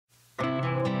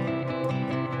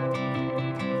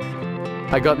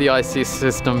I got the IC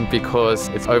system because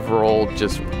it's overall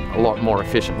just a lot more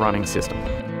efficient running system.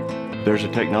 There's a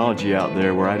technology out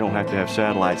there where I don't have to have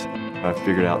satellites. I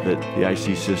figured out that the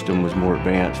IC system was more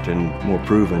advanced and more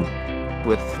proven.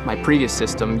 With my previous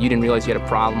system, you didn't realize you had a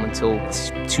problem until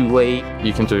it's too late.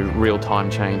 You can do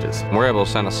real-time changes. We're able to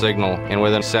send a signal and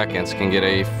within seconds can get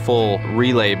a full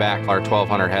relay back our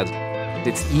 1200 heads.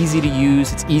 It's easy to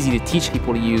use, it's easy to teach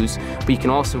people to use, but you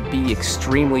can also be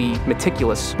extremely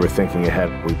meticulous. We're thinking ahead.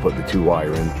 We put the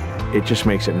 2-wire in. It just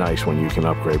makes it nice when you can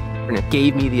upgrade. And it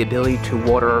gave me the ability to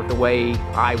water the way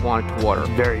I wanted to water.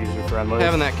 Very user-friendly.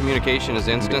 Having that communication is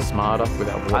instant. Smarter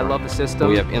without water. I love the system.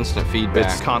 We have instant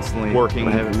feedback. It's constantly working.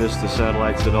 I haven't missed the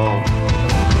satellites at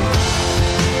all.